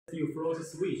float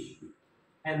switch,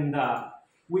 and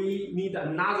we need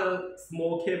another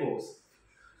small cables.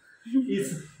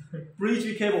 It's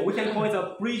bridge cable. We can call it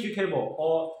a bridge cable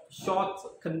or short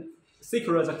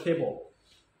secret cable.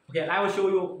 Okay, I will show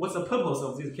you what's the purpose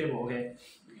of this cable. Okay.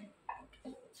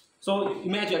 So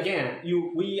imagine again,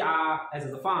 we are at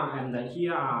the farm, and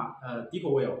here are deep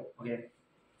well. Okay.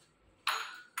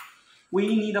 We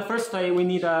need firstly we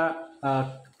need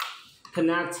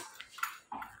connect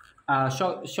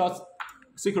short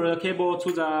secret cable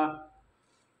to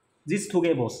these two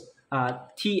cables,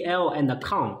 TL and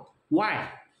COM. Why?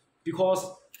 Because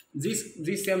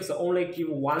these sensors only give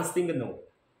one signal.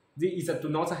 This do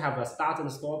not have a start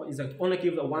and stop. It only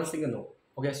give one signal.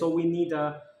 Okay, so we need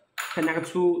connect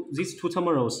to these two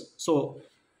terminals. So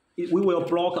we will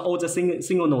block all the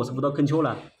signals of the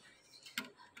controller.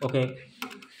 Okay.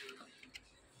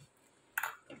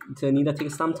 It need to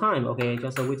take some time. Okay,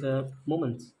 just wait a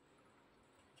moment.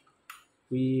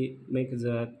 We make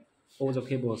all the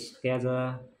cables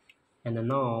together, and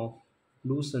now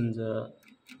loosen the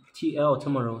TL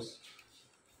terminals.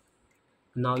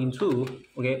 Now in two,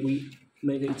 okay, we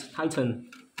make it tighten.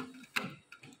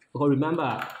 Okay,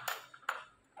 remember,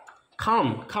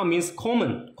 COM means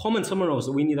common terminals.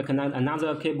 We need to connect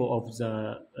another cable of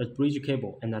the bridge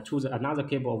cable and to another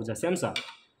cable of the sensor.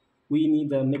 We need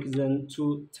to make them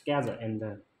two together and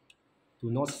do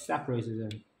not separate them.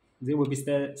 They will be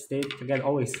stay together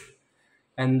always.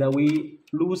 And we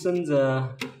loosen the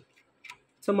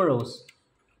terminals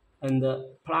and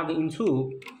plug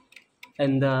into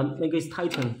and make it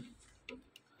tighten.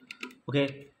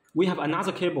 Okay, we have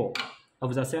another cable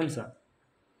of the sensor.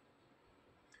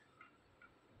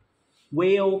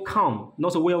 WEL COM,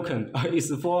 not welcome.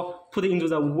 It's for put into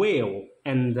the WEL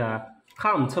and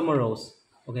COM terminals.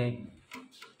 Okay.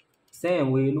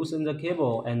 Then we loosen the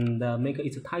cable and make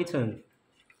it tighten.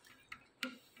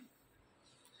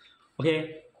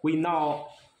 Okay, we now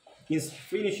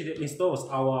finished installs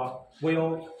our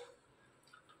WEL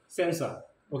sensor.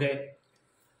 Okay.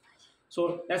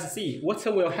 So let's see what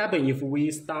will happen if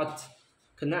we start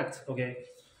connect. Okay.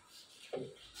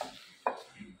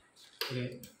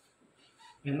 Okay.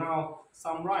 And now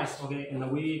summarize. Okay,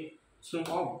 and we turn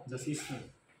off the system.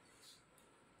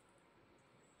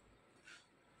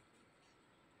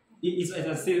 It is at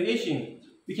a situation.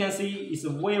 You can see its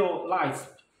WEL light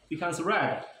becomes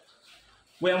red.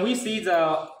 When we see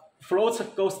the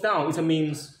float goes down, it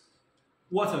means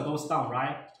water goes down,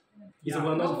 right? It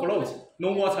will not float,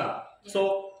 no water.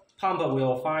 So pump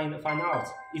will find out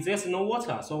if there's no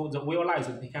water, so the WEL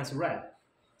light becomes red.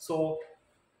 So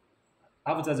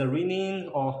after the raining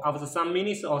or after some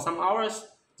minutes or some hours,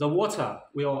 the water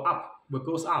will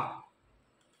goes up.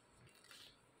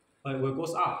 Will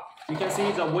goes up. You can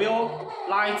see the WEL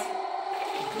light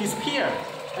disappear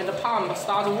and the pump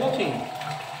start working.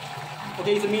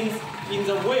 Okay, it means in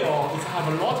the well it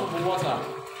have a lot of water.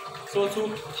 So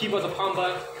to keep the pump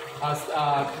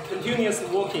continuous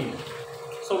working.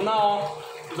 So now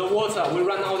the water, we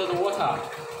run out of the water.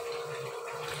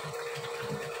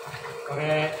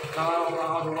 Okay, now run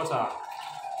out of water.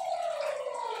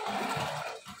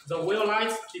 The WEL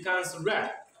light becomes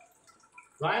red,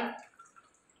 right?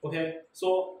 Okay,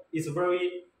 so it's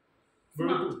very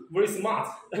smart,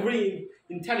 very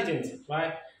intelligent,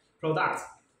 right? Product.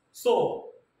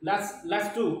 So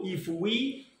let's do if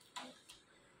we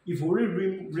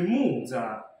remove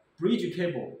the bridge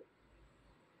cable,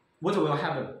 what will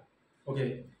happen?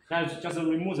 Okay, let's just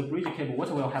remove the bridge cable.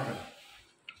 What will happen?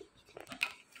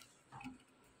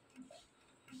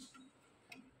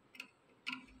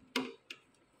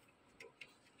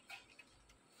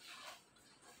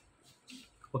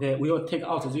 Okay, we will take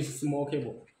out this small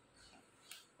cable,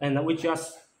 and we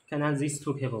just connect these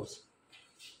two cables.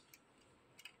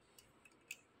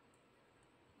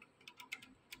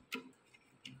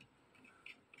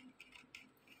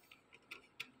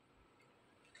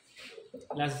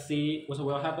 Let's see what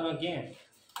will happen again.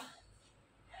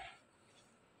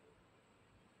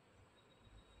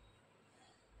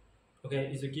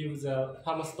 Okay, it gives the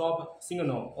pump stop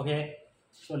signal. Okay,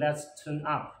 so let's turn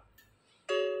up.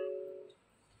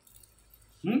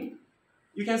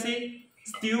 You can see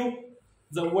still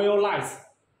the WEL lights.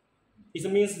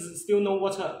 It means still no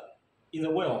water in the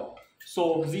well.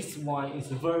 So this one is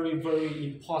very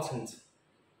important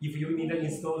if you need to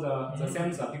install the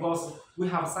sensor, because we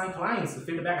have some clients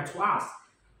feedback to us.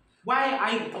 Why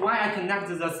I connect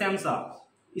the sensor,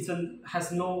 it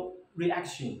has no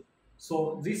reaction.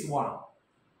 So this one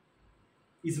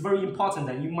is very important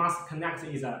that you must connect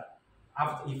it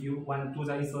after if you want to do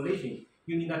the installation.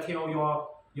 You need to tell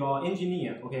your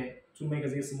engineer, okay, to make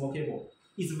this small cable.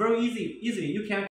 It's very easy. You can